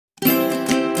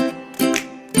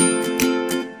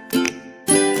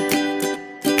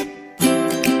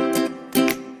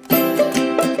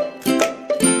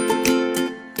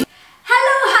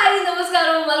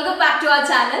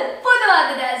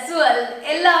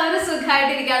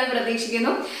സുഖമായിട്ടിരിക്കാന്ന്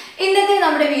പ്രതീക്ഷിക്കുന്നു. ഇന്നത്തെ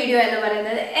നമ്മുടെ വീഡിയോ എന്ന്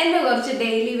പറയുന്നത് എന്റെ കുറച്ച്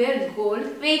daily wear gold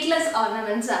weightless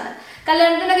ornaments ആണ്.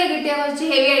 കല്യാണത്തിനൊക്കെ കിട്ടിയ കുറച്ച്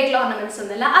ഹെവി ആയിട്ടുള്ള ഓർണമെന്റ്സ്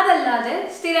ഒന്നുമില്ല, അതല്ലാതെ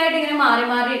സ്ഥിരമായിട്ട് ഇങ്ങനെ മാറി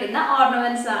മാറി ഇടുന്ന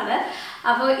ഓർണമെന്റ്സ് ആണ്.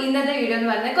 അപ്പോൾ ഇന്നത്തെ വീഡിയോ എന്ന്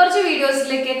പറയുന്നത് കുറച്ച്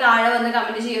വീഡിയോസിലേക്ക് താഴെ വന്ന്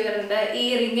കമന്റ് ചെയ്യാറുണ്ട്, ഈ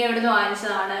റിംഗ് എവിടെ നിന്ന്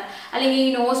വാങ്ങിച്ചതാണ്, അല്ലെങ്കിൽ ഈ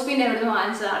നോസ്പിൻ എവിടെ നിന്ന്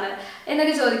വാങ്ങിച്ചതാണ്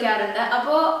എന്നൊക്കെ ചോദിക്കാറുണ്ട്.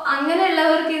 അപ്പോൾ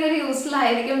അങ്ങനെയുള്ളവർക്ക് ഇതൊരു യൂസ്ഫുൾ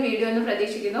ആയിരിക്കും വീഡിയോ എന്ന്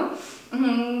പ്രതീക്ഷിക്കുന്നു.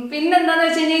 പിന്നെന്താന്ന്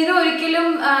വെച്ച് കഴിഞ്ഞാൽ ഇത് ഒരിക്കലും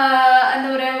എന്താ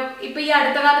പറയാ, ഇപ്പൊ ഈ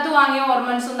അടുത്ത കാലത്ത് വാങ്ങിയ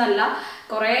ഓർണമെന്റ്സ് ഒന്നല്ല,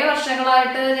 കുറേ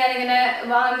വർഷങ്ങളായിട്ട് ഞാനിങ്ങനെ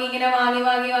വാങ്ങി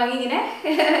ഇങ്ങനെ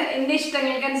എന്റെ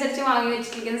ഇഷ്ടങ്ങൾക്കനുസരിച്ച് വാങ്ങി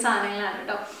വെച്ചിരിക്കുന്ന സാധനങ്ങളാണ്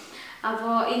കേട്ടോ.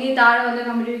 അപ്പോൾ ഇനി താഴെ വന്ന്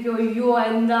കമന്റ് അയ്യോ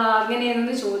എന്താ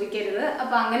അങ്ങനെയൊന്നും ചോദിക്കരുത്.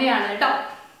 അപ്പൊ അങ്ങനെയാണ് കേട്ടോ,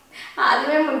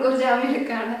 ആദ്യമേ മുൻകൂർ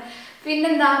ജാമ്യക്കാണ്. പിന്നെ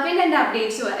എൻ്റെ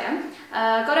അപ്ഡേറ്റ്സ് പറയാം.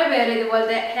 കുറെ പേര്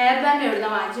ഇതുപോലത്തെ ഹെയർ ബാൻഡ്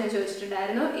എവിടുന്ന് വാങ്ങിച്ചെന്ന്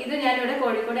ചോദിച്ചിട്ടുണ്ടായിരുന്നു. ഇത് ഞാനിവിടെ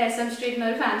കോഴിക്കോട് SM സ്ട്രീറ്റിൽ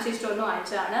ഒരു ഫാൻസി സ്റ്റോറിൽ നിന്ന്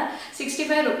വാങ്ങിച്ചതാണ്.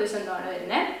 65 റുപ്പീസ് എന്താണ്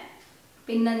വരുന്നത്.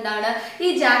 പിന്നെന്താണ്, ഈ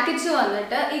ജാക്കറ്റ്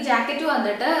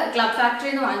വന്നിട്ട് ക്ലബ്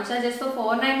ഫാക്ടറിന്ന് വാങ്ങിച്ചാൽ ജസ്റ്റ് ഫോർ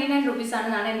 499 റുപ്പീസ്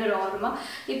ആണെന്നാണ് എൻ്റെ ഒരു ഓർമ്മ.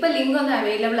 ഇപ്പൊ ലിങ്ക് ഒന്നും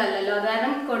അവൈലബിൾ അല്ലല്ലോ, അത്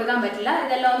കാരണം കൊടുക്കാൻ പറ്റില്ല.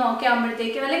 ഇതെല്ലാം ഒന്ന് ഓക്കെ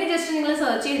ആകുമ്പോഴത്തേക്കും അല്ലെങ്കിൽ ജസ്റ്റ് നിങ്ങൾ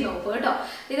സെർച്ച് ചെയ്ത് നോക്കൂ കേട്ടോ.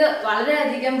 ഇത്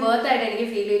വളരെയധികം വർത്ത് ആയിട്ട് എനിക്ക്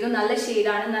ഫീൽ ചെയ്തു. നല്ല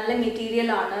ഷെയ്ഡാണ്, നല്ല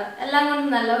മെറ്റീരിയൽ ആണ്, എല്ലാം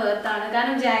കൊണ്ടും നല്ല വർത്താണ്.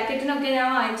 കാരണം ജാക്കറ്റിനൊക്കെ ഞാൻ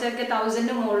വാങ്ങിച്ചൊക്കെ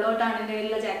 1000 മുകളിലോട്ടാണ് എൻ്റെ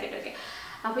കയ്യിലുള്ള ജാക്കറ്റൊക്കെ.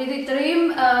 അപ്പൊ ഇത് ഇത്രയും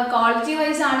ക്വാളിറ്റി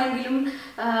വൈസ് ആണെങ്കിലും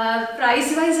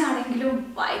പ്രൈസ് വൈസ് ആണെങ്കിലും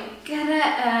ഭയങ്കര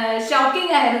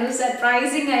ഷോക്കിംഗ് ആയിരുന്നു,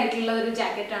 സർപ്രൈസിങ് ആയിട്ടുള്ള ഒരു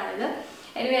ജാക്കറ്റാണിത്.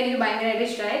 എനിക്ക് ഭയങ്കരമായിട്ട്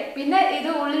ഇഷ്ടമായി. പിന്നെ ഇത്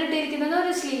ഉള്ളിലിട്ടിരിക്കുന്നത്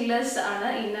ഒരു സ്ലീവ്ലെസ് ആണ്,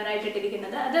 ഇന്നറായിട്ട്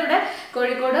ഇട്ടിരിക്കുന്നത്. അതിവിടെ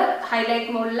കോഴിക്കോട്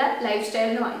ഹൈലൈറ്റ് മോളിലെ ലൈഫ്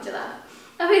സ്റ്റൈലിന് വാങ്ങിച്ചതാണ്.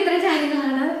 അപ്പോൾ ഇത്രയും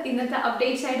കാര്യങ്ങളാണ് ഇന്നത്തെ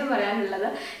അപ്ഡേറ്റ്സ് ആയിട്ട് പറയാനുള്ളത്.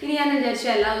 ഇനി ഞാൻ വിചാരിച്ചു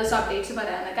എല്ലാ ദിവസവും അപ്ഡേറ്റ്സ്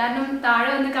പറയാമെന്ന്, കാരണം താഴെ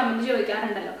വന്ന് കമന്റ്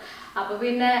ചോദിക്കാറുണ്ടല്ലോ. അപ്പോൾ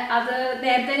പിന്നെ അത്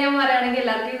നേരത്തെ ഞാൻ പറയുകയാണെങ്കിൽ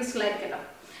എല്ലാവർക്കും യൂസ്ഫുൾ ആയിരിക്കല്ലോ.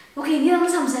 ഓക്കെ, ഇനി നമ്മൾ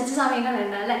സംസാരിച്ച സമയം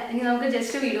കളയണ്ട അല്ലേ, ഇനി നമുക്ക്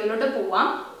ജസ്റ്റ് വീഡിയോയിലോട്ട് പോവാം.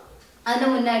 അതിന്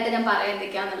മുന്നായിട്ട് ഞാൻ പറയാൻ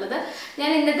എന്തൊക്കെയാണെന്നുള്ളത്, ഞാൻ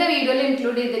ഇന്നത്തെ വീഡിയോയിൽ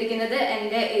ഇൻക്ലൂഡ് ചെയ്തിരിക്കുന്നത്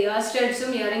എൻ്റെ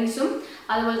സ്റ്റഡ്സും ഇയറിങ്സും,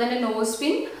 അതുപോലെ തന്നെ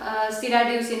നോസ്പിൻ,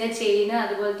 സ്ഥിരമായിട്ട് യൂസ് ചെയ്യുന്ന ചെയിന്,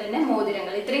 അതുപോലെ തന്നെ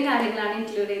മോതിരങ്ങൾ. ഇത്രയും കാര്യങ്ങളാണ്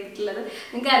ഇൻക്ലൂഡ് ചെയ്തിട്ടുള്ളത്.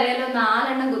 നിങ്ങൾക്ക് അറിയാലോ,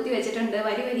 4 എണ്ണം കുത്തി വെച്ചിട്ടുണ്ട്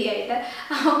വരിയായിട്ട്.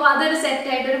 അപ്പോൾ അതൊരു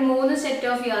സെറ്റായിട്ട് ഒരു 3 സെറ്റ്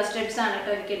ഓഫ് ഇയർ സ്റ്റഡ്സ് ആണ്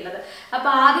കേട്ടോ എനിക്കുള്ളത്.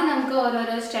 അപ്പോൾ ആദ്യം നമുക്ക്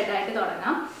ഓരോരോ സ്റ്റഡായിട്ട്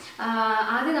തുടങ്ങാം.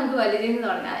 ആദ്യം നമുക്ക് വലുതിൽ നിന്ന്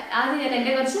തുടങ്ങാം. ആദ്യം ഞാൻ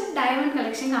എൻ്റെ കുറച്ച് ഡയമണ്ട്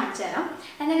കളക്ഷൻ കാണിച്ചു തരാം.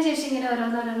 അതിന് ശേഷം ഇങ്ങനെ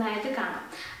ഓരോന്നോരോന്നായിട്ട് കാണാം.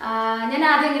 ഞാൻ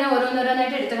ആദ്യം ഇങ്ങനെ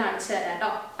ഓരോന്നോരോന്നായിട്ട് എടുത്ത് കാണിച്ചു തരാം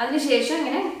കേട്ടോ. അതിനുശേഷം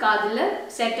ഇങ്ങനെ കാതിൽ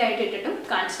സെറ്റായിട്ട് ഇട്ടിട്ടും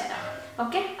കാണിച്ചു തരാം.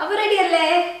 ഓക്കെ, അപ്പോൾ റെഡി അല്ലേ?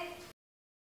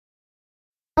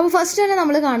 അപ്പോൾ ഫസ്റ്റ് തന്നെ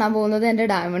നമ്മൾ കാണാൻ പോകുന്നത് എൻ്റെ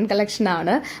ഡയമണ്ട് കളക്ഷൻ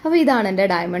ആണ്. അപ്പോൾ ഇതാണ് എൻ്റെ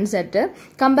diamond set.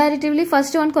 Comparatively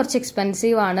first one കുറച്ച്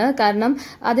എക്സ്പെൻസീവ് ആണ്, കാരണം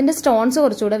അതിൻ്റെ സ്റ്റോൺസ്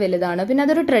കുറച്ചുകൂടെ വലുതാണ്. പിന്നെ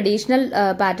അതൊരു ട്രഡീഷണൽ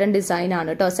പാറ്റേൺ ഡിസൈൻ ആണ്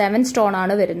കേട്ടോ. 7 സ്റ്റോൺ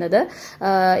ആണ് വരുന്നത്.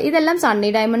 ഇതെല്ലാം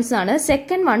സണ്ണി ഡയമണ്ട്സ് ആണ്.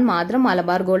 സെക്കൻഡ് വൺ മാത്രം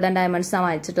മലബാർ ഗോൾഡൻ ഡയമണ്ട്സ് ആണ്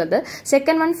വാങ്ങിച്ചിട്ടുള്ളത്.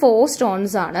 സെക്കൻഡ് വൺ 4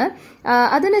 സ്റ്റോൺസ് ആണ്.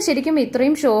 അതിന് ശരിക്കും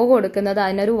ഇത്രയും ഷോ കൊടുക്കുന്നത്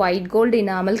അതിനൊരു വൈറ്റ് ഗോൾഡ്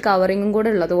ഇനാമൽ കവറിങ്ങും കൂടെ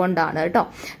ഉള്ളത് കൊണ്ടാണ് കേട്ടോ.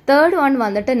 തേർഡ് വൺ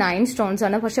വന്നിട്ട് 9 സ്റ്റോൺസ്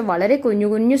ആണ്, പക്ഷെ വളരെ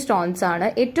കുഞ്ഞു സ്റ്റോൺസ് ആണ്.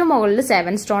 ഏറ്റവും മുകളിൽ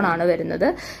 7 സ്റ്റോൺ ആണ് വരുന്നത്.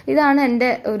 ഇതാണ് എൻ്റെ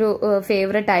ഒരു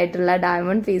ഫേവറേറ്റ് ആയിട്ടുള്ള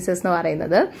ഡയമണ്ട് പീസസ് എന്ന്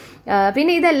പറയുന്നത്.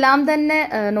 പിന്നെ ഇതെല്ലാം തന്നെ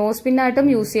നോസ്പിന്നായിട്ടും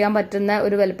യൂസ് ചെയ്യാൻ പറ്റുന്ന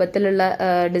ഒരു വലുപ്പത്തിലുള്ള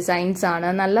ഡിസൈൻസ് ആണ്.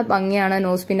 നല്ല ഭംഗിയാണ്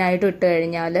നോസ്പിന്നായിട്ട് ഇട്ട്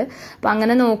കഴിഞ്ഞാൽ. അപ്പം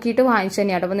അങ്ങനെ നോക്കിയിട്ട് വാങ്ങിച്ചു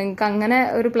തന്നെയാണ്. അപ്പം നിങ്ങൾക്ക് അങ്ങനെ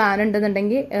ഒരു പ്ലാൻ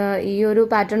ഉണ്ടെന്നുണ്ടെങ്കിൽ ഈ ഒരു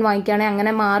പാറ്റേൺ വാങ്ങിക്കുകയാണെങ്കിൽ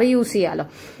അങ്ങനെ മാറി യൂസ് ചെയ്യാലോ.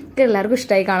 എല്ലാവർക്കും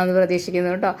ഇഷ്ടമായി കാണുമെന്ന്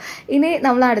പ്രതീക്ഷിക്കുന്നു കേട്ടോ. ഇനി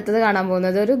നമ്മൾ അടുത്തത് കാണാൻ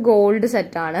പോകുന്നത് ഒരു ഗോൾഡ്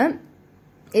സെറ്റാണ്.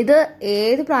 ഇത്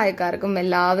ഏത് പ്രായക്കാർക്കും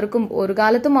എല്ലാവർക്കും ഒരു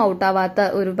കാലത്തും ഔട്ടാവാത്ത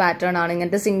ഒരു പാറ്റേൺ ആണ്.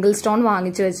 ഇങ്ങനത്തെ സിംഗിൾ സ്റ്റോൺ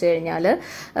വാങ്ങിച്ചു വെച്ച് കഴിഞ്ഞാൽ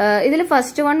ഇതിൽ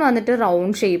ഫസ്റ്റ് വൺ വന്നിട്ട്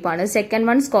റൗണ്ട് ഷേപ്പാണ്, സെക്കൻഡ്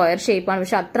വൺ സ്ക്വയർ ഷേപ്പാണ്,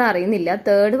 പക്ഷെ അത്ര അറിയുന്നില്ല.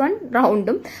 തേർഡ് വൺ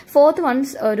റൗണ്ടും, ഫോർത്ത് വൺ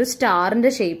ഒരു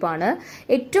സ്റ്റാറിന്റെ ഷേപ്പാണ്.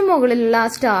 ഏറ്റവും മുകളിലുള്ള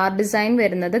ആ സ്റ്റാർ ഡിസൈൻ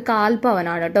വരുന്നത് 1/4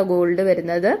 പവനാണ് കേട്ടോ ഗോൾഡ്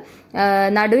വരുന്നത്.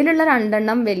 നടുവിലുള്ള 2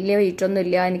 എണ്ണം വലിയ വെയിറ്റ് ഒന്നും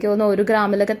ഇല്ല, എനിക്ക് തോന്നുന്നു 1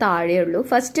 ഗ്രാമിലൊക്കെ താഴെയുള്ളൂ.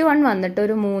 ഫസ്റ്റ് വൺ വന്നിട്ട്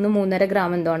ഒരു 3-3.5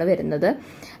 ഗ്രാം എന്തോ ആണ് വരുന്നത്.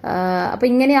 അപ്പൊ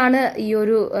ഇങ്ങനെയാണ് ഈ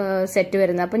ഒരു സെറ്റ്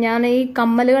വരുന്നത്. അപ്പൊ ഞാൻ ഈ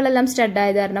കമ്മലുകളെല്ലാം സ്റ്റഡ്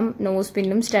ആയത് കാരണം നോസ്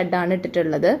പിന്നും സ്റ്റഡാണ്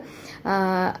ഇട്ടിട്ടുള്ളത്.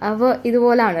 അപ്പോൾ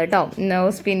ഇതുപോലാണ് കേട്ടോ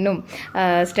നോസ് പിന്നും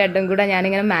സ്റ്റഡും കൂടെ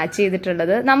ഞാനിങ്ങനെ മാച്ച്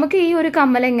ചെയ്തിട്ടുള്ളത്. നമുക്ക് ഈ ഒരു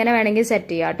കമ്മൽ എങ്ങനെ വേണമെങ്കിൽ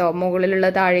സെറ്റ് ചെയ്യാം കേട്ടോ. മുകളിലുള്ള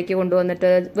താഴേക്ക്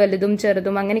കൊണ്ടുവന്നിട്ട് വലുതും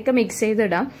ചെറുതും അങ്ങനെയൊക്കെ മിക്സ്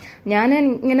ചെയ്തിടാം. ഞാൻ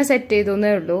ഇങ്ങനെ സെറ്റ്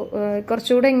ചെയ്തേ ഉള്ളൂ.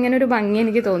 കുറച്ചുകൂടെ ഇങ്ങനെ ഒരു ഭംഗി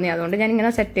എനിക്ക് തോന്നി, അതുകൊണ്ട് ഞാൻ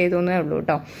ഇങ്ങനെ സെറ്റ് ചെയ്തേ ഉള്ളൂ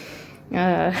കേട്ടോ.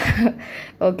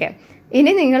 ഓക്കെ,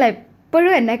 ഇനി നിങ്ങൾ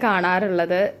എപ്പോഴും എന്നെ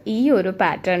കാണാറുള്ളത് ഈ ഒരു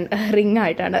പാറ്റേൺ റിംഗ്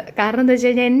ആയിട്ടാണ്. കാരണം എന്താ വെച്ച്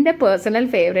കഴിഞ്ഞാൽ എൻ്റെ പേഴ്സണൽ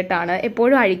ഫേവറേറ്റ് ആണ്.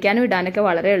 എപ്പോഴും അഴിക്കാനും ഇടാനൊക്കെ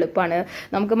വളരെ എളുപ്പമാണ്.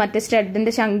 നമുക്ക് മറ്റേ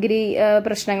സ്റ്റഡിൻ്റെ ശങ്കിരി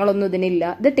പ്രശ്നങ്ങളൊന്നും ഇതിനില്ല.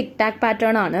 ഇത് ടിക് ടാക്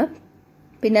പാറ്റേൺ ആണ്.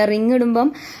 പിന്നെ റിങ് ഇടുമ്പം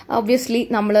ഒബ്വിയസ്ലി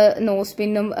നമ്മൾ നോസ്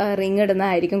പിന്നും റിങ്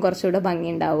ഇടുന്നതായിരിക്കും കുറച്ചുകൂടെ ഭംഗി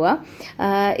ഉണ്ടാവുക.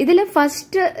 ഇതിൽ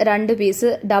ഫസ്റ്റ് 2 പീസ്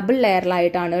ഡബിൾ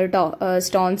ലെയറിലായിട്ടാണ് കേട്ടോ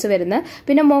സ്റ്റോൺസ് വരുന്നത്.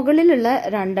 പിന്നെ മുകളിലുള്ള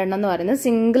 2 എന്ന് പറയുന്നത്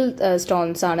സിംഗിൾ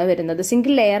സ്റ്റോൺസ് ആണ് വരുന്നത്.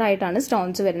 സിംഗിൾ ലെയർ ആയിട്ടാണ്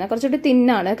സ്റ്റോൺസ് വരുന്നത്. കുറച്ചുകൂടി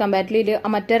തിന്നാണ് കമ്പാരിറ്റീവ്ലി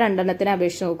മറ്റേ 2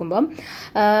 അപേക്ഷിച്ച് നോക്കുമ്പോൾ.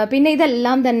 പിന്നെ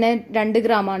ഇതെല്ലാം തന്നെ 2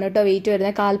 ഗ്രാമാണ് കേട്ടോ വെയിറ്റ്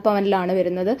വരുന്നത്. 1/4 പവനിലാണ്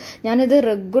വരുന്നത്. ഞാനിത്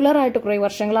റെഗുലർ ആയിട്ട് കുറേ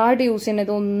വർഷങ്ങളായിട്ട് യൂസ്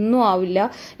ചെയ്യുന്നത് ഒന്നും ആവില്ല.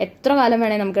 എത്ര കാലം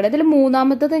വേണമെങ്കിൽ നമുക്കിടാം. ഇതിൽ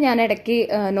മൂന്നാമത്തത് ഞാൻ ഇടയ്ക്ക്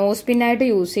നോസ് പിന്നായിട്ട്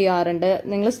യൂസ് ചെയ്യാറുണ്ട്.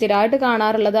 നിങ്ങൾ സ്ഥിരമായിട്ട്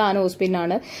കാണാറുള്ളത് ആ നോസ്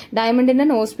പിന്നാണ്. ഡയമണ്ടിന്റെ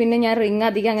നോസ് പിന്ന് ഞാൻ റിങ്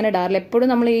അധികം അങ്ങനെ ഇടാറില്ല. എപ്പോഴും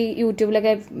നമ്മൾ ഈ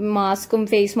യൂട്യൂബിലൊക്കെ മാസ്കും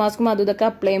ഫേസ് മാസ്കും അതും ഇതൊക്കെ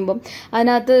അപ്ലൈ ചെയ്യുമ്പോൾ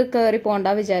അതിനകത്ത് കയറി പോകണ്ട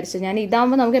വിചാരിച്ച് ഞാൻ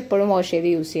ഇതാകുമ്പോൾ നമുക്ക് എപ്പോഴും വാഷ് ചെയ്ത്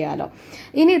യൂസ് ചെയ്യാമല്ലോ.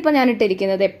 ഇനിയിപ്പോൾ ഞാൻ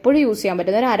ഇട്ടിരിക്കുന്നത് എപ്പോഴും യൂസ് ചെയ്യാൻ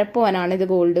പറ്റുന്ന ഒരു 1/2 പവനാണ് ഇത്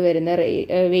ഗോൾഡ് വരുന്നത്.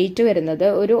 വെയിറ്റ് വരുന്നത്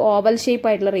ഒരു ഓവൽ ഷേപ്പ്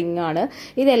ആയിട്ടുള്ള റിംഗ് ആണ്.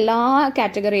 ഇത് എല്ലാ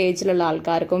കാറ്റഗറി ഏജിലുള്ള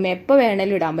ആൾക്കാർക്കും എപ്പോൾ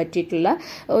വേണേലും ഇടാൻ പറ്റിയിട്ടുള്ള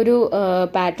ഒരു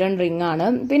പാറ്റേൺ റിംഗ് ആണ്.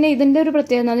 പിന്നെ ഇതിന്റെ ഒരു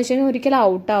പ്രത്യേകത എന്താണെന്ന് വെച്ച് കഴിഞ്ഞാൽ ഒരിക്കലും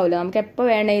ഔട്ട് ആവില്ല. നമുക്ക് എപ്പോൾ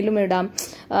വേണേലും ഇടാം.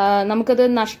 നമുക്കത്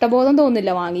നഷ്ടബോധം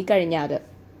തോന്നില്ല വാങ്ങിക്കഴിഞ്ഞാൽ.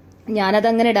 ഞാനത്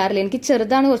അങ്ങനെ ഇടാറില്ല. എനിക്ക്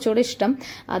ചെറുതാണ് കുറച്ചുകൂടി ഇഷ്ടം.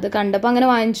 അത് കണ്ടപ്പോൾ അങ്ങനെ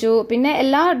വാങ്ങിച്ചു. പിന്നെ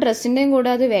എല്ലാ ഡ്രസ്സിന്റെയും കൂടെ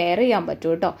അത് വെയർ ചെയ്യാൻ പറ്റും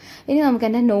കേട്ടോ. ഇനി നമുക്ക്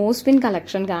എന്റെ നോസ് പിൻ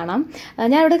കളക്ഷൻ കാണാം.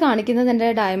 ഞാൻ ഇവിടെ കാണിക്കുന്നത് എന്റെ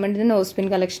ഡയമണ്ടിന്റെ നോസ് പിൻ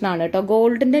കളക്ഷൻ ആണ് കേട്ടോ.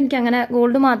 ഗോൾഡിന്റെ എനിക്ക് അങ്ങനെ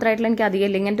ഗോൾഡ് മാത്രമായിട്ടുള്ള എനിക്ക് അധികം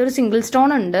ഇല്ല. ഇങ്ങനത്തെ ഒരു സിംഗിൾ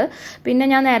സ്റ്റോൺ ഉണ്ട്. പിന്നെ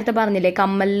ഞാൻ നേരത്തെ പറഞ്ഞില്ലേ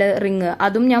കമ്മല് റിങ്,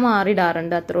 അതും ഞാൻ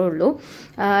മാറിയിടാറുണ്ട്. അത്രേ ഉള്ളൂ.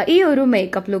 ഈ ഒരു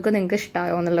മേക്കപ്പ് ലുക്ക് നിങ്ങൾക്ക്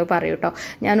ഇഷ്ടമായോ എന്നുള്ളത് പറയൂ കേട്ടോ.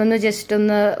 ഞാനൊന്ന് ജസ്റ്റ്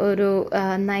ഒന്ന് ഒരു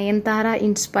Nayanthara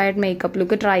inspired makeup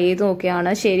look try ചെയ്ത്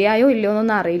നോക്കിയാണ്. ശരിയായോ ഇല്ലയോ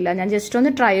എന്നൊന്നും അറിയില്ല. ഞാൻ ജസ്റ്റ്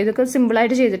ഒന്ന് ട്രൈ ചെയ്തൊക്കെ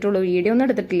സിമ്പിളായിട്ട് ചെയ്തിട്ടുള്ളൂ. വീഡിയോ ഒന്നും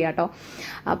എടുത്തിട്ടില്ല കേട്ടോ.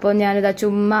 അപ്പോൾ ഞാനിതാ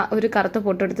ചുമ്മാ ഒരു കറുത്ത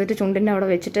പൊട്ടെടുത്തിട്ട് ചുണ്ടിൻ്റെ അവിടെ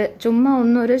വെച്ചിട്ട് ചുമ്മാ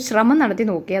ഒന്നൊരു ശ്രമം നടത്തി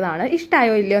നോക്കിയതാണ്.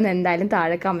 ഇഷ്ടമായോ ഇല്ലയോ എന്ന് എന്തായാലും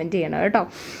താഴെ കമൻറ്റ് ചെയ്യണം കേട്ടോ.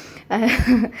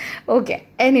 ഓക്കെ,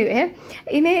 എനിവേ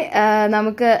ഇനി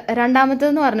നമുക്ക്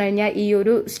രണ്ടാമത്തേന്ന് പറഞ്ഞു കഴിഞ്ഞാൽ ഈ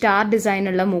ഒരു സ്റ്റാർ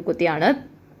ഡിസൈനുള്ള മൂക്കുത്തിയാണ്.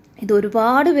 ഇത്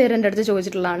ഒരുപാട് പേര് എൻ്റെ അടുത്ത്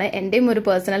ചോദിച്ചിട്ടുള്ളതാണ്. എൻ്റെയും ഒരു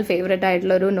പേഴ്സണൽ ഫേവറേറ്റ്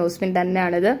ആയിട്ടുള്ള ഒരു നോസ് പിൻ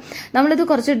തന്നെയാണിത്. നമ്മളിത്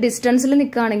കുറച്ച് ഡിസ്റ്റൻസിൽ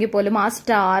നിൽക്കുകയാണെങ്കിൽ പോലും ആ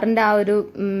സ്റ്റാറിന്റെ ആ ഒരു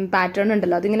പാറ്റേൺ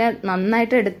ഉണ്ടല്ലോ അതിങ്ങനെ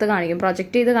നന്നായിട്ട് എടുത്ത് കാണിക്കും.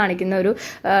 പ്രൊജക്ട് ചെയ്ത് കാണിക്കുന്ന ഒരു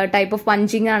ടൈപ്പ് ഓഫ്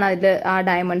പഞ്ചിങ് ആണ് അതിൽ ആ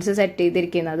ഡയമണ്ട്സ് സെറ്റ്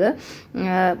ചെയ്തിരിക്കുന്നത്.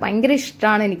 ഭയങ്കര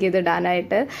ഇഷ്ടമാണ് എനിക്കിത്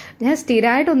ഇടാനായിട്ട്. ഞാൻ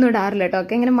സ്ഥിരമായിട്ടൊന്നും ഇടാറില്ല കേട്ടോ.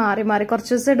 ഒക്കെ ഇങ്ങനെ മാറി മാറി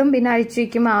കുറച്ച് ദിവസം ഇടും പിന്നെ അഴിച്ചു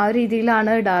വയ്ക്കും. ആ ഒരു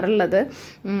രീതിയിലാണ് ഇടാറുള്ളത്.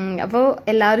 അപ്പോൾ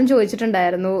എല്ലാവരും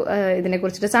ചോദിച്ചിട്ടുണ്ടായിരുന്നു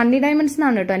ഇതിനെക്കുറിച്ചിട്ട്. സണ്ണി ഡയമണ്ട്സ്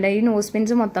എന്നാണ് കേട്ടോ എൻ്റെ ഈ നോസ്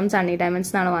പിൻസ് മൊത്തം സണ്ണി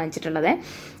ഡയമണ്ട്സ് എന്നാണ് വാങ്ങിച്ചിട്ടുള്ളത്.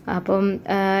 അപ്പം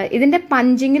ഇതിന്റെ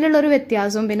പഞ്ചിങ്ങിലുള്ള ഒരു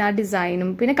വ്യത്യാസവും പിന്നെ ആ ഡിസൈനും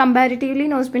പിന്നെ കമ്പാരിറ്റീവ്ലി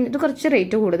നോസ് പിൻ ഇത് കുറച്ച്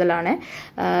റേറ്റ് കൂടുതലാണ്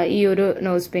ഈ ഒരു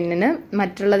നോസ് പിന്നിന്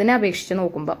മറ്റുള്ളതിനെ അപേക്ഷിച്ച്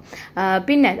നോക്കുമ്പോൾ.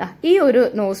 പിന്നെ ഈ ഒരു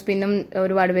നോസ് പിന്നും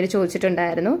ഒരുപാട് പേര്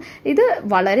ചോദിച്ചിട്ടുണ്ടായിരുന്നു. ഇത്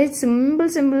വളരെ സിമ്പിൾ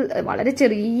വളരെ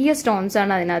ചെറിയ സ്റ്റോൺസ്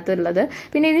ആണ് അതിനകത്ത് ഉള്ളത്.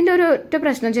 പിന്നെ ഇതിന്റെ ഒരു ഒറ്റ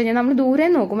പ്രശ്നം വെച്ച് കഴിഞ്ഞാൽ നമ്മൾ ദൂരെ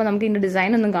നോക്കുമ്പോൾ നമുക്ക് ഇതിന്റെ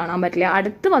ഡിസൈൻ ഒന്നും കാണാൻ പറ്റില്ല.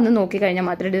 അടുത്ത് വന്ന് നോക്കിക്കഴിഞ്ഞാൽ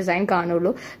മാത്രമേ ഡിസൈൻ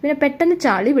കാണുള്ളൂ. പിന്നെ പെട്ടെന്ന്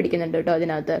ചളി പിടിക്കുന്നുണ്ട് കേട്ടോ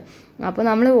അതിനകത്ത്. അപ്പോൾ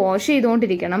നമ്മൾ വാഷ്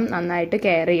ചെയ്തുകൊണ്ടിരിക്കണം, നന്നായിട്ട്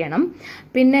കെയർ ചെയ്യണം.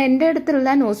 പിന്നെ എൻ്റെ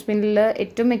അടുത്തുള്ള നോസ് പിന്നിൽ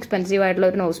ഏറ്റവും എക്സ്പെൻസീവ്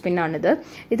ആയിട്ടുള്ള ഒരു നോസ് പിന്നാണിത്.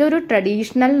 ഇതൊരു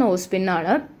ട്രഡീഷണൽ നോസ്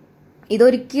പിന്നാണ്.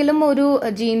 ഇതൊരിക്കലും ഒരു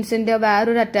ജീൻസിന്റെ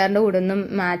വേറൊരു അറ്റാറിന്റെ കൂടെ ഒന്നും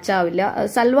മാച്ച് ആവില്ല.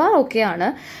 സൽവാർ ഓക്കെയാണ്,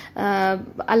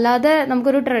 അല്ലാതെ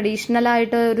നമുക്കൊരു ട്രഡീഷണൽ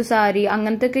ആയിട്ട് ഒരു സാരി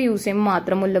അങ്ങനത്തെ ഒക്കെ യൂസ് ചെയ്യുമ്പോൾ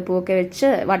മാത്രം മുല്ലപ്പൂവൊക്കെ വെച്ച്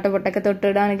വട്ടപ്പൊട്ടൊക്കെ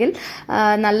തൊട്ടിടുകയാണെങ്കിൽ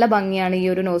നല്ല ഭംഗിയാണ് ഈ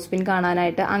ഒരു നോസ് പിൻ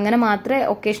കാണാനായിട്ട്. അങ്ങനെ മാത്രമേ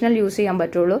ഒക്കേഷണൽ യൂസ് ചെയ്യാൻ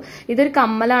പറ്റുള്ളൂ. ഇതൊരു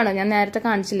കമ്മലാണ്, ഞാൻ നേരത്തെ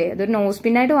കാണിച്ചില്ലേ, അതൊരു നോസ്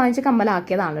പിന്നായിട്ട് വാങ്ങിച്ച്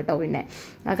കമ്മലാക്കിയതാണ് കേട്ടോ. പിന്നെ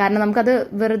കാരണം നമുക്കത്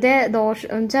വെറുതെ ദോഷം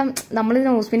വെച്ചാൽ നമ്മൾ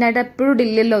നോസ് പിന്നായിട്ട് എപ്പോഴും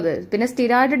ഇടില്ലല്ലോ അത്. പിന്നെ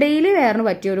സ്ഥിരമായിട്ട് ഡെയിലി വെയറിന്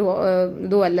പറ്റിയൊരു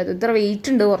ഇതും അല്ല. ഇത്ര വെയിറ്റ്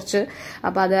ഉണ്ട് കുറച്ച്,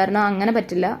 അപ്പൊ അത് കാരണം അങ്ങനെ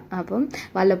പറ്റില്ല. അപ്പം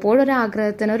വല്ലപ്പോഴും ഒരു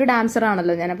ആഗ്രഹത്തിന്, ഒരു ഡാൻസർ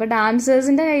ആണല്ലോ ഞാൻ, അപ്പൊ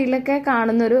ഡാൻസേഴ്സിന്റെ കയ്യിലൊക്കെ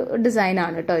കാണുന്ന ഒരു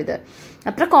ഡിസൈനാണ് കേട്ടോ ഇത്.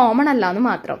 അത്ര കോമൺ അല്ല എന്ന്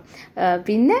മാത്രം.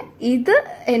 പിന്നെ ഇത്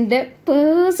എൻ്റെ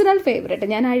പേഴ്സണൽ ഫേവറേറ്റ്,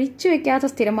 ഞാൻ അഴിച്ചു വെക്കാത്ത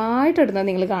സ്ഥിരമായിട്ട് ഇടുന്നത്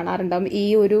നിങ്ങൾ കാണാറുണ്ടാവും ഈ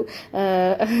ഒരു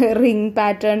റിംഗ്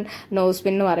പാറ്റേൺ നോസ്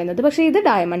പിൻ എന്ന് പറയുന്നത്. പക്ഷെ ഇത്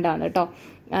ഡയമണ്ട് ആണ് കേട്ടോ.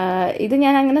 ഇത്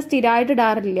ഞാൻ അങ്ങനെ സ്ഥിരമായിട്ട്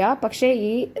ഇടാറില്ല. പക്ഷെ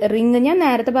ഈ റിങ് ഞാൻ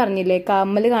നേരത്തെ പറഞ്ഞില്ലേ,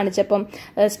 കമ്മൽ കാണിച്ചപ്പം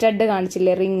സ്റ്റഡ്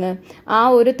കാണിച്ചില്ലേ റിങ്, ആ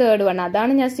ഒരു തേർഡ് വൺ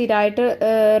അതാണ് ഞാൻ സ്ഥിരമായിട്ട്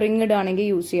റിങ് ഇടുകയാണെങ്കിൽ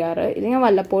യൂസ് ചെയ്യാറ്. ഇത് ഞാൻ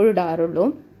വല്ലപ്പോഴും ഇടാറുള്ളൂ.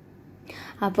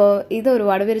 അപ്പോൾ ഇത്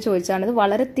ഒരുപാട് പേര് ചോദിച്ചാണ്. ഇത്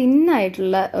വളരെ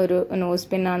തിന്നായിട്ടുള്ള ഒരു നോസ്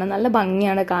പിന്നാണ്, നല്ല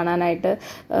ഭംഗിയാണ് കാണാനായിട്ട്.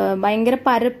 ഭയങ്കര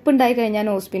പരപ്പുണ്ടായി കഴിഞ്ഞാൽ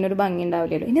നോസ് പിൻ ഒരു ഭംഗി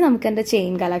ഉണ്ടാവില്ലല്ലോ. ഇനി നമുക്ക് എൻ്റെ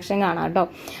ചെയിൻ കളക്ഷൻ കാണാം കേട്ടോ.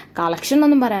 കളക്ഷൻ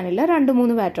ഒന്നും പറയാനില്ല,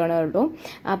 2-3 പാറ്റേണേ ഉള്ളൂ.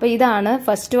 അപ്പോൾ ഇതാണ്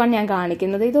ഫസ്റ്റ് വൺ ഞാൻ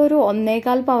കാണിക്കുന്നത്. ഇതൊരു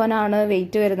 1.25 പവനാണ്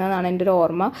വെയിറ്റ് വരുന്നതെന്നാണ് എൻ്റെ ഒരു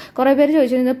ഓർമ്മ. കുറേ പേര്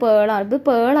ചോദിച്ചിരുന്നത് പേളാണ്. ഇത്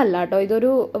പേളല്ല കേട്ടോ,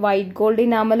 ഇതൊരു വൈറ്റ് ഗോൾഡ്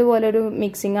ഇനാമൽ പോലെ ഒരു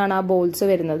മിക്സിംഗ് ആണ് ആ ബോൾസ്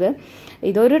വരുന്നത്.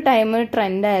 ഇതൊരു ടൈം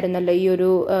ട്രെൻഡ് ആയിരുന്നല്ലോ ഈ ഒരു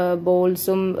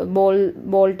ബോൾസും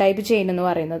ബോൾ ടൈപ്പ് ചെയിൻ എന്ന്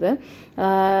പറയുന്നത്.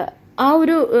 ആ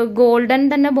ഒരു ഗോൾഡൻ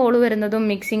തന്നെ ബോൾ വരുന്നതും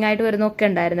മിക്സിംഗ് ആയിട്ട് വരുന്നതും ഒക്കെ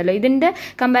ഉണ്ടായിരുന്നല്ലോ. ഇതിന്റെ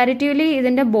കമ്പാരിറ്റീവ്ലി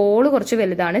ഇതിന്റെ ബോൾ കുറച്ച്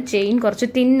വലുതാണ്, ചെയിൻ കുറച്ച്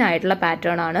തിൻ ആയിട്ടുള്ള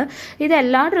പാറ്റേൺ ആണ്. ഇത്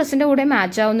എല്ലാ ഡ്രസ്സിന്റെ കൂടെ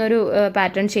മാച്ച് ആവുന്ന ഒരു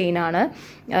പാറ്റേൺ ചെയിൻ ആണ്.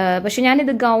 പക്ഷെ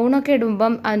ഞാനിത് ഗൗണൊക്കെ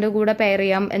ഇടുമ്പം അതിന്റെ കൂടെ പെയർ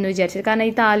ചെയ്യാം എന്ന് വിചാരിച്ചത്. കാരണം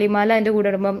ഈ താലിമാല അതിന്റെ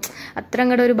കൂടെ ഇടുമ്പം അത്ര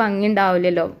അങ്ങോട്ട് ഒരു ഭംഗി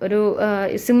ഉണ്ടാവില്ലല്ലോ. ഒരു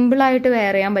സിമ്പിളായിട്ട്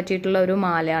വെയർ ചെയ്യാൻ പറ്റിയിട്ടുള്ള ഒരു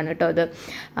മാലയാണ് കേട്ടോ ഇത്.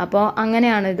 അപ്പോൾ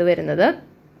അങ്ങനെയാണ് ഇത് വരുന്നത്.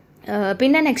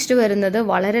 പിന്നെ നെക്സ്റ്റ് വരുന്നത്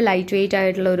വളരെ ലൈറ്റ് വെയിറ്റ്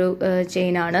ആയിട്ടുള്ള ഒരു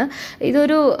ചെയിനാണ്.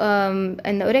 ഇതൊരു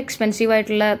എന്താ ഒരു എക്സ്പെൻസീവ്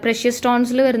ആയിട്ടുള്ള പ്രഷ്യസ്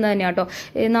സ്റ്റോൺസിൽ വരുന്നത് തന്നെയാണ് കേട്ടോ.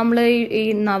 നമ്മൾ ഈ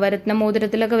നവരത്ന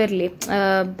മോതിരത്തിലൊക്കെ വരില്ലേ,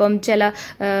 ഇപ്പം ചില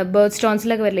ബേർഡ്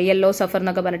സ്റ്റോൺസിലൊക്കെ വരില്ലേ, യെല്ലോ സഫർ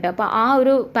എന്നൊക്കെ പറഞ്ഞിട്ട്. അപ്പോൾ ആ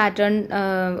ഒരു പാറ്റേൺ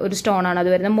ഒരു സ്റ്റോൺ ആണ്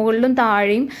അത് വരുന്നത്. മുകളിലും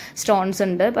താഴെയും സ്റ്റോൺസ്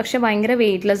ഉണ്ട്, പക്ഷെ ഭയങ്കര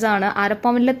വെയിറ്റ്ലെസ് ആണ്.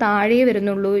 അരപ്പവനിൽ താഴെയേ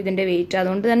വരുന്നുള്ളൂ ഇതിന്റെ വെയിറ്റ്.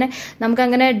 അതുകൊണ്ട് തന്നെ നമുക്ക്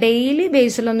അങ്ങനെ ഡെയിലി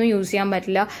ബേസിലൊന്നും യൂസ് ചെയ്യാൻ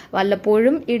പറ്റില്ല.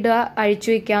 വല്ലപ്പോഴും ഇടുക,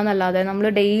 അഴിച്ചു വെക്കാന്നല്ലാതെ നമ്മൾ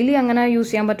ഡെയിലി അങ്ങനെ യൂസ്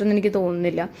ചെയ്യാൻ പറ്റുമെന്ന് എനിക്ക്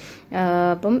തോന്നുന്നില്ല.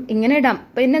 അപ്പം ഇങ്ങനെ ഇടാം.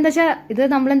 പിന്നെ എന്താ വെച്ചാൽ ഇത്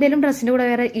നമ്മളെന്തെങ്കിലും ഡ്രസ്സിന്റെ കൂടെ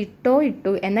വേറെ ഇട്ടു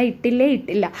എന്നാൽ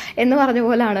ഇട്ടില്ല എന്ന് പറഞ്ഞ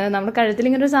പോലാണ്. നമ്മൾ കഴുത്തിൽ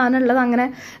ഇങ്ങനെ ഒരു സാധനം ഉള്ളത് അങ്ങനെ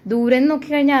ദൂരെ നിന്ന് നോക്കി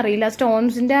കഴിഞ്ഞാൽ അറിയില്ല.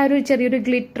 സ്റ്റോൺസിന്റെ ആ ഒരു ചെറിയൊരു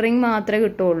ഗ്ലിറ്ററിങ് മാത്രമേ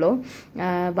കിട്ടുള്ളൂ.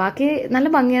 ബാക്കി നല്ല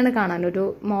ഭംഗിയാണ് കാണാൻ. ഒരു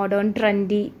മോഡേൺ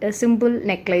ട്രെൻഡി സിമ്പിൾ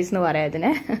നെക്ലേസ് എന്ന് പറയാം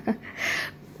ഇതിന്.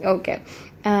 ഓക്കെ,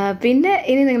 പിന്നെ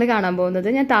ഇനി നിങ്ങൾ കാണാൻ പോകുന്നത്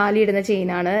ഞാൻ താലി ഇടുന്ന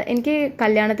ചെയിനാണ്. എനിക്ക്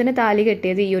കല്യാണത്തിന് താലി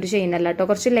കെട്ടിയത് ഈ ഒരു ചെയിനല്ല കേട്ടോ,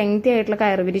 കുറച്ച് ലെങ്തി ആയിട്ടുള്ള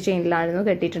കയറുപിരി ചെയിനിലായിരുന്നു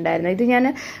കെട്ടിയിട്ടുണ്ടായിരുന്നത്. ഇത് ഞാൻ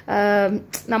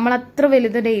നമ്മളത്ര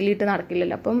വലുത് ഡെയിലി ഇട്ട്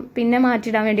നടക്കില്ലല്ലോ, അപ്പം പിന്നെ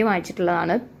മാറ്റിയിടാൻ വേണ്ടി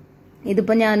വാങ്ങിച്ചിട്ടുള്ളതാണ്.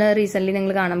 ഇതിപ്പോൾ ഞാൻ റീസെന്റ്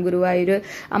നിങ്ങൾ കാണാം ഗുരുവായൂർ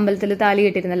അമ്പലത്തിൽ താലി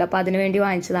കെട്ടിയിരുന്നല്ലോ, അപ്പോൾ അതിന് വേണ്ടി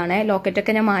വാങ്ങിച്ചതാണ്.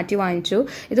 ലോക്കറ്റൊക്കെ ഞാൻ മാറ്റി വാങ്ങിച്ചു.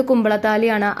 ഇത്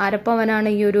കുമ്പളത്താലിയാണ്, അരപ്പവനാണ്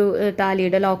ഈ ഒരു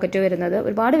താലിയുടെ ലോക്കറ്റ് വരുന്നത്.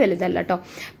 ഒരുപാട് വലുതല്ല കേട്ടോ.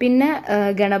 പിന്നെ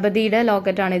ഗണപതിയുടെ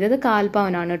ലോക്കറ്റാണ് ഇത് 1/4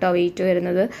 പവനാണ് കേട്ടോ വെയിറ്റ്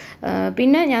വരുന്നത്.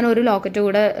 പിന്നെ ഞാൻ ഒരു ലോക്കറ്റ്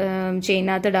കൂടെ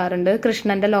ചെയിനകത്ത് ഇടാറുണ്ട്,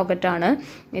 കൃഷ്ണന്റെ ലോക്കറ്റാണ്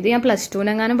ഇത്. ഞാൻ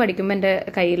 +2 പഠിക്കുമ്പോൾ എൻ്റെ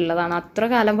കയ്യിലുള്ളതാണ്, അത്ര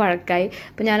കാലം പഴക്കായി.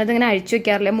 അപ്പം ഞാനതിങ്ങനെ അഴിച്ചു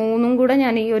വെക്കാറില്ല. 3 കൂടെ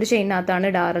ഞാൻ ഈ ഒരു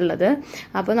ചെയിനകത്താണ് ഇടാറുള്ളത്.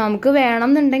 അപ്പോൾ നമുക്ക് വേണം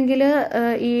എന്നുണ്ടെങ്കിൽ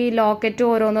ഈ ലോക്കറ്റ്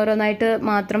ഓരോന്നോരോന്നായിട്ട്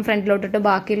മാത്രം ഫ്രണ്ടിലോട്ടിട്ട്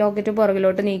ബാക്കി ലോക്കറ്റ്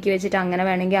പുറകിലോട്ട് നീക്കി വെച്ചിട്ട് അങ്ങനെ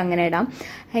വേണമെങ്കിൽ അങ്ങനെ ഇടാം.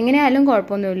 എങ്ങനെയായാലും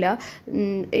കുഴപ്പമൊന്നുമില്ല.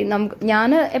 ഞാൻ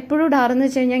എപ്പോഴും ഇടാറെന്ന്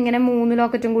വെച്ച് കഴിഞ്ഞാൽ ഇങ്ങനെ 3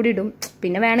 ലോക്കറ്റും കൂടി ഇടും.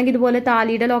 പിന്നെ വേണമെങ്കിൽ ഇതുപോലെ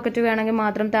താലിയുടെ ലോക്കറ്റ് വേണമെങ്കിൽ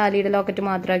മാത്രം താലിയുടെ ലോക്കറ്റ്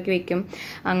മാത്രമാക്കി വെക്കും.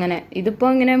 അങ്ങനെ ഇതിപ്പോൾ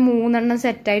ഇങ്ങനെ 3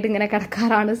 സെറ്റായിട്ട് ഇങ്ങനെ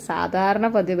കിടക്കാറാണ് സാധാരണ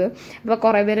പതിവ്. അപ്പോൾ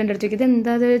കുറേ പേര് എൻ്റെ അടുത്ത് ചോദിക്കും, ഇത്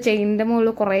എന്താ അത് ചെയിനിൻ്റെ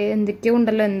മുകളിൽ കുറേ എന്തൊക്കെയോ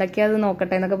ഉണ്ടല്ലോ, എന്തൊക്കെയാ അത്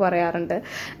നോക്കട്ടെ എന്നൊക്കെ പറയാറുണ്ട്.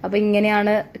 അപ്പോൾ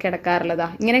ഇങ്ങനെയാണ് കിടക്കാറുള്ളതാ.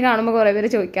 ഇങ്ങനെ കാണുമ്പോൾ കുറേ പേര്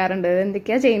ചോദിക്കാറുണ്ട്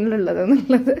എന്തൊക്കെയാ ചെയിനിലുള്ളത്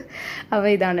എന്നുള്ളത്. അപ്പോൾ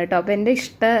ഇതാണ് കേട്ടോ. അപ്പോൾ എൻ്റെ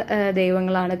ഇഷ്ട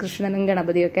ദൈവങ്ങളാണ് കൃഷ്ണനും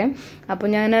ഗണപതിയൊക്കെ. അപ്പോൾ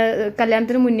ഞാൻ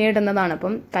കല്യാണത്തിന് മുന്നേ ഇടുന്നതാണ്.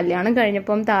 അപ്പം കല്യാണം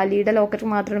കഴിഞ്ഞപ്പം താലിയുടെ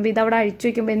ലോക്കറ്റ് മാത്രം ഇടുമ്പോൾ ഇതവിടെ അഴിച്ചു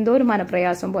വയ്ക്കുമ്പോൾ എന്തോ ഒരു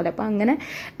മനപ്രയാസം പോലെ. അപ്പം അങ്ങനെ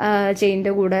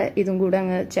ചെയിനിൻ്റെ കൂടെ ഇതും കൂടെ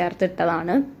അങ്ങ്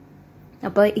ചേർത്തിട്ടതാണ്.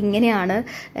 അപ്പോൾ ഇങ്ങനെയാണ്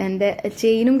എൻ്റെ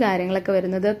ചെയിനും കാര്യങ്ങളൊക്കെ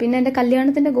വരുന്നത്. പിന്നെ എൻ്റെ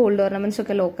കല്യാണത്തിൻ്റെ ഗോൾഡ് ഓർണമെന്റ്സ്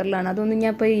ഒക്കെ ലോക്കറിലാണ്. അതൊന്നും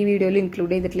ഞാൻ ഇപ്പോൾ ഈ വീഡിയോയിൽ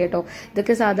ഇൻക്ലൂഡ് ചെയ്തിട്ടില്ല കേട്ടോ.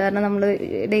 ഇതൊക്കെ സാധാരണ നമ്മൾ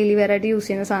ഡെയിലി വെയർ ആയിട്ട് യൂസ്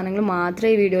ചെയ്യുന്ന സാധനങ്ങൾ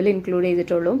മാത്രമേ ഈ വീഡിയോയിൽ ഇൻക്ലൂഡ്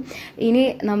ചെയ്തിട്ടുള്ളൂ. ഇനി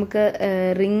നമുക്ക്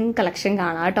റിംഗ് കളക്ഷൻ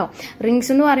കാണാം കേട്ടോ.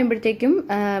 റിങ്സ് എന്ന് പറയുമ്പോഴത്തേക്കും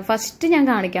ഫസ്റ്റ് ഞാൻ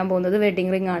കാണിക്കാൻ പോകുന്നത്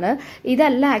വെഡിങ് റിംഗ് ആണ്.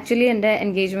 ഇതല്ല ആക്ച്വലി എൻ്റെ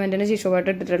എൻഗേജ്മെന്റിന്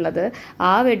ശിശുവായിട്ട് ഇട്ടിട്ടുള്ളത്.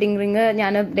 ആ വെഡിങ് റിംഗ്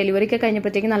ഞാൻ ഡെലിവറിക്ക്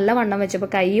കഴിഞ്ഞപ്പോഴത്തേക്ക് നല്ല വണ്ണം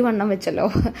വെച്ചപ്പോൾ കൈ വണ്ണം വെച്ചല്ലോ,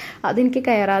 അതെനിക്ക്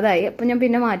കയറാതായി. അപ്പം ഞാൻ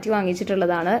പിന്നെ മാറ്റി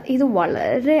വാങ്ങിച്ചിട്ട് ാണ്. ഇത്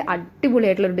വളരെ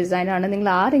അടിപൊളിയായിട്ടുള്ളൊരു ഡിസൈനാണ്. നിങ്ങൾ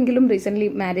ആരെങ്കിലും റീസെന്റ്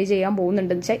മാരേജ് ചെയ്യാൻ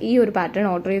പോകുന്നുണ്ടെന്ന് വെച്ചാൽ ഈ ഒരു പാറ്റേൺ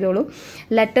ഓർഡർ ചെയ്തോളൂ.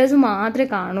 ലെറ്റേഴ്സ് മാത്രമേ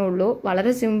കാണുള്ളൂ.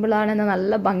 വളരെ സിമ്പിളാണ്, എന്നാൽ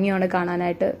നല്ല ഭംഗിയാണ്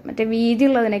കാണാനായിട്ട്. മറ്റേ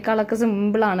വീതിയുള്ളതിനേക്കാളൊക്കെ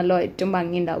സിമ്പിളാണല്ലോ ഏറ്റവും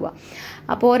ഭംഗി ഉണ്ടാവുക.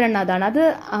 അപ്പോൾ ഒരെണ്ണം അതാണ്. അത്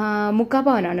 3/4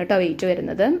 പവനാണ് കേട്ടോ വെയിറ്റ്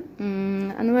വരുന്നത്.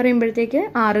 എന്ന് പറയുമ്പോഴത്തേക്ക്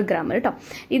 6 ഗ്രാം കേട്ടോ.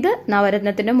 ഇത്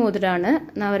നവരത്നത്തിന്റെ മോതിരമാണ്.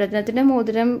 നവരത്നത്തിന്റെ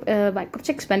മോതിരം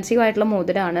കുറച്ച് എക്സ്പെൻസീവ് ആയിട്ടുള്ള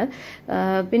മോതിരമാണ്.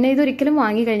 പിന്നെ ഇതൊരിക്കലും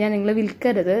വാങ്ങിക്കഴിഞ്ഞാൽ നിങ്ങൾ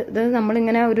വിൽക്കരുത്. ഇത്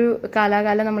നമ്മളിങ്ങനെ ഒരു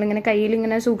കാലാകാലം നമ്മളിങ്ങനെ കയ്യിൽ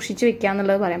ഇങ്ങനെ സൂക്ഷിച്ച്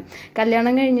വെക്കാന്നുള്ളത് പറയാം.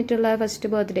 കല്യാണം കഴിഞ്ഞിട്ടുള്ള ഫസ്റ്റ്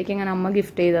ബർത്ത്ഡേക്ക് ഇങ്ങനെ അമ്മ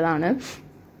ഗിഫ്റ്റ് ചെയ്തതാണ്.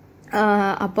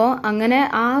 അപ്പോൾ അങ്ങനെ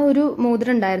ആ ഒരു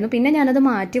മോതിരം ഉണ്ടായിരുന്നു. പിന്നെ ഞാനത്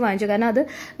മാറ്റി വാങ്ങിച്ചു. കാരണം അത്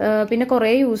പിന്നെ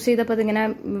കുറേ യൂസ് ചെയ്തപ്പോൾ അതിങ്ങനെ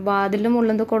വാതിലിൻ്റെ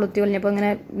മുകളിൽ കൊളുത്തി കഴിഞ്ഞപ്പോൾ ഇങ്ങനെ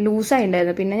ലൂസായി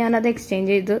ഉണ്ടായിരുന്നു. പിന്നെ ഞാനത്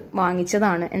എക്സ്ചേഞ്ച് ചെയ്ത്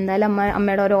വാങ്ങിച്ചതാണ്. എന്തായാലും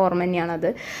അമ്മയുടെ ഒരു ഓർമ്മ തന്നെയാണത്.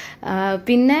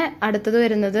 പിന്നെ അടുത്തത്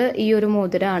വരുന്നത് ഈ ഒരു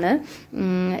മോതിരമാണ്.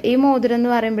 ഈ മോതിരം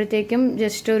എന്ന് പറയുമ്പോഴത്തേക്കും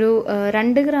ജസ്റ്റ് ഒരു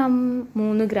 2 ഗ്രാം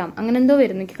 3 ഗ്രാം അങ്ങനെ എന്തോ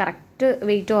വരുന്നു, എനിക്ക് കറക്റ്റ്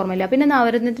വെയിറ്റ് ഓർമ്മയില്ല. പിന്നെ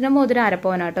നവരത്നത്തിന്റെ മോതിരം 1/2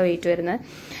 പവനാട്ടോ വെയിറ്റ് വരുന്നത്.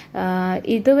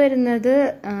 ഇത് വരുന്നത്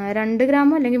 2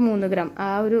 ഗ്രാമോ അല്ലെങ്കിൽ 3 ഗ്രാം ആ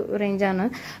ഒരു റേഞ്ചാണ്.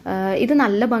 ഇത്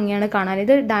നല്ല ഭംഗിയാണ് കാണാൻ.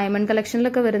 ഇത് ഡയമണ്ട്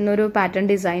കളക്ഷനിലൊക്കെ വരുന്ന ഒരു പാറ്റേൺ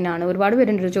ഡിസൈൻ ആണ്. ഒരുപാട്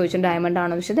പേര് ചോദിച്ചു ഡയമണ്ട്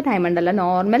ആണോ, പക്ഷേ ഇത് ഡയമണ്ട് അല്ല,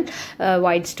 നോർമൽ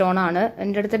വൈറ്റ് സ്റ്റോൺ ആണ്.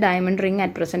 എൻ്റെ അടുത്ത് ഡയമണ്ട് റിംഗ്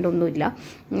അറ്റ് പ്രസന്റ് ഒന്നുമില്ല.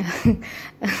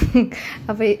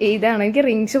 അപ്പോൾ ഇതാണ്, എനിക്ക്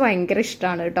റിങ്സ് ഭയങ്കര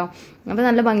ഇഷ്ടമാണ് കേട്ടോ. അപ്പോൾ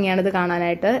നല്ല ഭംഗിയാണ് ഇത്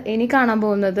കാണാനായിട്ട്. ഇനി കാണാൻ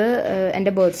പോകുന്നത്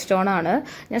എൻ്റെ ബർത്ത് സ്റ്റോൺ ആണ്.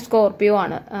 ഞാൻ സ്കോർപ്പിയോ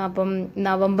ആണ്, അപ്പം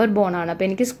നവംബർ ബോൺ ആണ്. അപ്പോൾ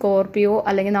എനിക്ക് സ്കോർപ്പിയോ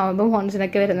അല്ലെങ്കിൽ നവംബർ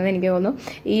ബോൺസിനൊക്കെ വരുന്നത് എനിക്ക്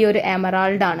തോന്നുന്നു ഈ ഒരു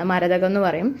എമറാൾഡ് ആണ്, മരതകം എന്ന്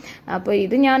പറയും. അപ്പോൾ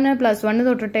ഇത് ഞാൻ +1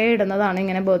 തൊട്ടിട്ടേ ഇടുന്നതാണ്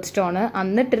ഇങ്ങനെ ബർത്ത് സ്റ്റോൺ.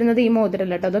 അന്നിട്ടിരുന്നത് ഈ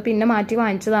മോതിരല്ല കേട്ടോ, അത് പിന്നെ മാറ്റി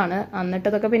വാങ്ങിച്ചതാണ്.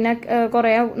 അന്നിട്ടതൊക്കെ പിന്നെ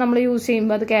കുറേ നമ്മൾ യൂസ്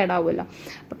ചെയ്യുമ്പോൾ അത് കേടാവുമല്ലോ,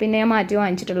 അപ്പോൾ പിന്നെ ഞാൻ മാറ്റി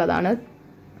വാങ്ങിച്ചിട്ടുള്ളതാണ്.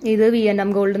 ഇത് V&M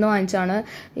ഗോൾഡ് എന്ന് വാങ്ങിച്ചാണ്.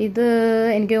 ഇത്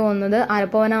എനിക്ക് തോന്നുന്നത്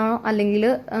അരപ്പവനാണോ അല്ലെങ്കിൽ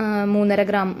 3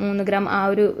 ഗ്രാം ആ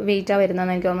ഒരു വെയിറ്റാണ്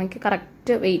വരുന്നതെന്ന് എനിക്ക് തോന്നുന്നു. എനിക്ക് കറക്റ്റ്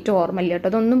വെയിറ്റ് ഓർമ്മയില്ല കേട്ടോ.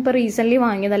 അതൊന്നും ഇപ്പോൾ റീസെൻ്റ്ലി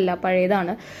വാങ്ങിയതല്ല,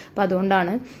 പഴയതാണ്. അപ്പോൾ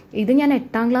അതുകൊണ്ടാണ്. ഇത് ഞാൻ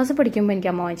 8ാം ക്ലാസ് പഠിക്കുമ്പോൾ എനിക്ക്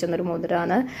അമ്മ വാങ്ങിച്ചെന്നൊരു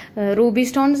മോതിരമാണ്. റൂബി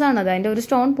സ്റ്റോൺസ് ആണ് അത്. അതിൻ്റെ ഒരു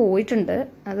സ്റ്റോൺ പോയിട്ടുണ്ട്,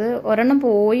 അത് ഒരെണ്ണം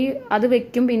പോയി, അത്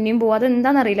വെക്കും പിന്നെയും പോകും,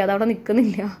 അതെന്താണെന്നറിയില്ല, അതവിടെ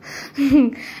നിൽക്കുന്നില്ല.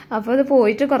 അപ്പോൾ അത്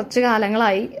പോയിട്ട് കുറച്ച്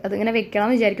കാലങ്ങളായി. അതിങ്ങനെ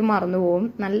വെക്കണമെന്ന് വിചാരിക്കും, മറന്നു പോകും.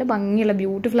 നല്ല ഭംഗിയുള്ള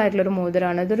ബ്യൂട്ടിഫുൾ ആയിട്ടുള്ളൊരു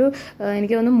മോതിരമാണ്. ഇതൊരു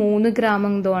എനിക്ക് തോന്നുന്നു 3 ഗ്രാം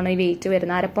എന്തോ ആണ് ഈ വെയിറ്റ്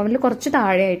വരുന്നത്. അരപ്പവനിൽ കുറച്ച്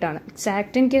താഴെയായിട്ടാണ്.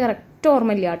 എക്സാക്റ്റ് എനിക്ക് കറക്റ്റ്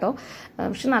ഓർമ്മയില്ല കേട്ടോ,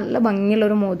 പക്ഷെ നല്ല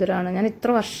ഭംഗിയുള്ളൊരു മോതിരമാണ്. ഞാൻ ഇത്ര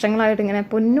വർഷങ്ങളായിട്ട് ഇങ്ങനെ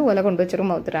പൊന്നുപോലെ കൊണ്ടുവച്ചൊരു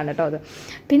മോതിരമാണ് കേട്ടോ അത്.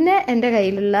 പിന്നെ എൻ്റെ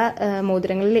കയ്യിലുള്ള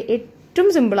മോതിരങ്ങളിൽ ഏറ്റവും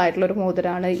സിമ്പിളായിട്ടുള്ളൊരു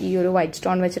മോതിരമാണ് ഈ ഒരു വൈറ്റ്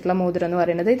സ്റ്റോൺ വെച്ചിട്ടുള്ള മോതിരം എന്ന്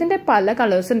പറയുന്നത്. ഇതിൻ്റെ പല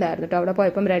കളേഴ്സ് ഉണ്ടായിരുന്നു കേട്ടോ. അവിടെ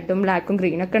പോയപ്പം റെഡും ബ്ലാക്കും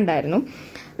ഗ്രീനൊക്കെ ഉണ്ടായിരുന്നു.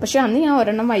 പക്ഷെ അന്ന് ഞാൻ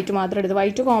ഒരെണ്ണം വൈറ്റ് മാത്രം എടുത്തു.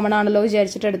 വൈറ്റ് കോമൺ ആണല്ലോ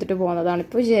വിചാരിച്ചിട്ട് എടുത്തിട്ട് പോകുന്നതാണ്.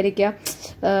 ഇപ്പോൾ വിചാരിക്കുക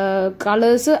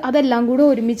കളേഴ്സ് അതെല്ലാം കൂടെ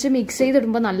ഒരുമിച്ച് മിക്സ്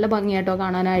ചെയ്തിടുമ്പോൾ നല്ല ഭംഗിയായിട്ടോ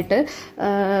കാണാനായിട്ട്.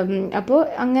 അപ്പോൾ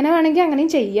അങ്ങനെ വേണമെങ്കിൽ അങ്ങനെയും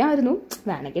ചെയ്യാമായിരുന്നു,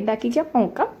 വേണമെങ്കിൽ ഉണ്ടാക്കിക്കാം,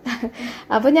 നോക്കാം.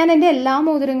 അപ്പോൾ ഞാൻ എൻ്റെ എല്ലാ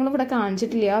മോതിരങ്ങളും ഇവിടെ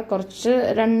കാണിച്ചിട്ടില്ല. കുറച്ച്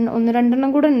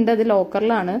 1-2 കൂടെ ഉണ്ട്, അത്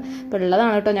ലോക്കറിലാണ്. അപ്പോൾ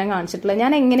ഉള്ളതാണ് കേട്ടോ ഞാൻ കാണിച്ചിട്ടുള്ളത്.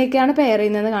 ഞാൻ എങ്ങനെയൊക്കെയാണ് പെയർ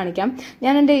ചെയ്യുന്നതെന്ന് കാണിക്കാം.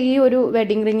 ഞാൻ എൻ്റെ ഈ ഒരു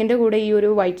വെഡിങ് റിങ്ങിൻ്റെ കൂടെ ഈ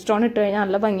ഒരു വൈറ്റ് സ്റ്റോൺ ഇട്ട് കഴിഞ്ഞാൽ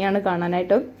നല്ല ഭംഗിയാണ്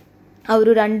കാണാനായിട്ട്. ആ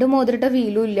ഒരു 2 മോതിരട്ട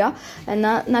ഫീലും ഇല്ല,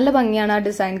 എന്നാൽ നല്ല ഭംഗിയാണ് ആ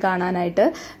ഡിസൈൻ കാണാനായിട്ട്.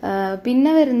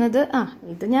 പിന്നെ വരുന്നത്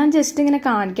ഇത് ഞാൻ ജസ്റ്റ് ഇങ്ങനെ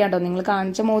കാണിക്കാം കേട്ടോ. നിങ്ങൾ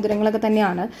കാണിച്ച മോതിരങ്ങളൊക്കെ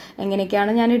തന്നെയാണ്.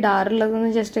 എങ്ങനെയൊക്കെയാണ് ഞാൻ ഇടാറുള്ളതെന്ന്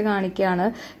ജസ്റ്റ് കാണിക്കുകയാണ്.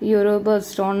 ഈ ഒരു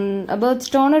ബർത്ത്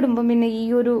സ്റ്റോൺ ഇടുമ്പം പിന്നെ ഈ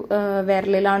ഒരു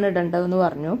വിരലിലാണ് ഇടേണ്ടതെന്ന്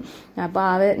പറഞ്ഞു.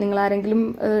 അപ്പോൾ നിങ്ങൾ ആരെങ്കിലും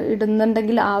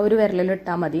ഇടുന്നുണ്ടെങ്കിൽ ആ ഒരു വിരലിൽ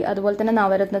ഇട്ടാൽ മതി. അതുപോലെ തന്നെ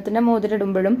നവരത്നത്തിൻ്റെ മോതിരം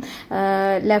ഇടുമ്പോഴും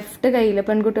ലെഫ്റ്റ് കയ്യിൽ,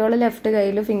 പെൺകുട്ടികൾ ലെഫ്റ്റ്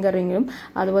കയ്യിൽ ഫിംഗർ റിങ്ങിലും,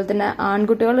 അതുപോലെ തന്നെ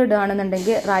ആൺകുട്ടികൾ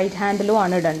ഇടുകയാണെന്നുണ്ടെങ്കിൽ റൈറ്റ് ഹാൻഡിലും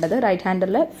ആണ് ഇടേണ്ടത്, റൈറ്റ്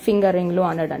ഹാൻഡിൽ ഫിംഗർ റിങ്ങിലും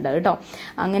ആണ് ഇടേണ്ടത് കേട്ടോ.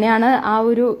 അങ്ങനെയാണ് ആ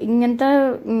ഒരു ഇങ്ങനത്തെ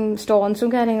സ്റ്റോൺസും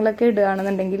കാര്യങ്ങളൊക്കെ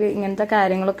ഇടുകയാണെന്നുണ്ടെങ്കിൽ ഇങ്ങനത്തെ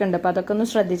കാര്യങ്ങളൊക്കെ ഉണ്ട്. അപ്പോൾ അതൊക്കെ ഒന്ന്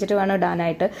ശ്രദ്ധിച്ചിട്ട് വേണം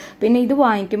ഇടാനായിട്ട്. പിന്നെ ഇത്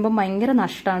വാങ്ങിക്കുമ്പോൾ ഭയങ്കര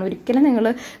നഷ്ടമാണ്. ഒരിക്കലും നിങ്ങൾ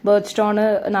ബർത്ത് സ്റ്റോണ്,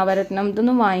 നവരത്നം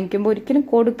ഇതൊന്നും വാങ്ങിക്കുമ്പോൾ ഒരിക്കലും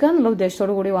കൊടുക്കുക എന്നുള്ള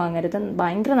ഉദ്ദേശത്തോടു കൂടി വാങ്ങരുത്.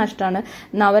 ഭയങ്കര നഷ്ടമാണ്.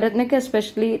 നവരത്നക്ക്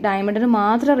എസ്പെഷ്യലി ഡയമണ്ടിന്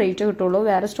മാത്രമേ റേറ്റ് കിട്ടുള്ളൂ,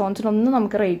 വേറെ സ്റ്റോൺസിനൊന്നും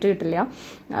നമുക്ക് റേറ്റ് കിട്ടില്ല.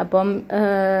 അപ്പം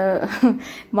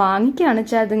വാങ്ങിക്കുകയാണെന്ന്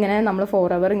വെച്ചാൽ അതിങ്ങനെ നമ്മൾ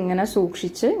ഫോറെവർ ഇങ്ങനെ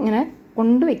സൂക്ഷിച്ച് ഇങ്ങനെ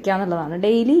കൊണ്ടുവയ്ക്കുക എന്നുള്ളതാണ്.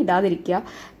 ഡെയിലി ഇടാതിരിക്കുക,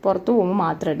 പുറത്തു പോകുമ്പോൾ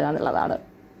മാത്രം ഇടുക എന്നുള്ളതാണ്.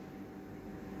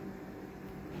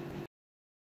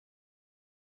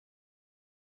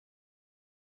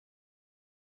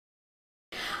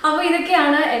 അപ്പോൾ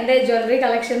ഇതൊക്കെയാണ് എൻ്റെ ജ്വല്ലറി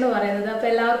കളക്ഷൻ എന്ന് പറയുന്നത്. അപ്പോൾ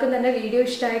എല്ലാവർക്കും തന്നെ വീഡിയോ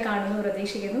ഇഷ്ടമായി കാണുമെന്ന്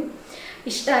പ്രതീക്ഷിക്കുന്നു.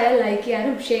 ഇഷ്ടമായാൽ ലൈക്ക്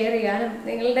ചെയ്യാനും ഷെയർ ചെയ്യാനും,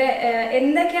 നിങ്ങളുടെ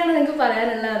എന്തൊക്കെയാണ് നിങ്ങൾക്ക്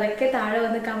പറയാനുള്ളത് അതൊക്കെ താഴെ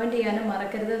വന്ന് കമൻറ്റ് ചെയ്യാനും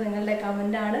മറക്കരുത്. നിങ്ങളുടെ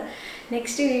കമൻറ്റാണ്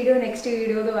നെക്സ്റ്റ് വീഡിയോ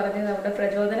എന്ന് പറഞ്ഞത് നമ്മുടെ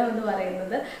പ്രചോദനം എന്ന്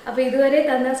പറയുന്നത്. അപ്പോൾ ഇതുവരെ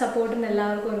തന്ന സപ്പോർട്ടിന്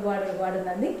എല്ലാവർക്കും ഒരുപാട്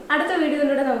നന്ദി. അടുത്ത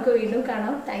വീഡിയോയിലൂടെ നമുക്ക് വീണ്ടും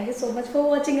കാണാം. Thank you so much for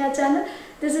watching our channel.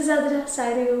 This is Athira'z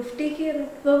signing off. Take care.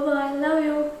 Bye bye. Love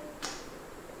you.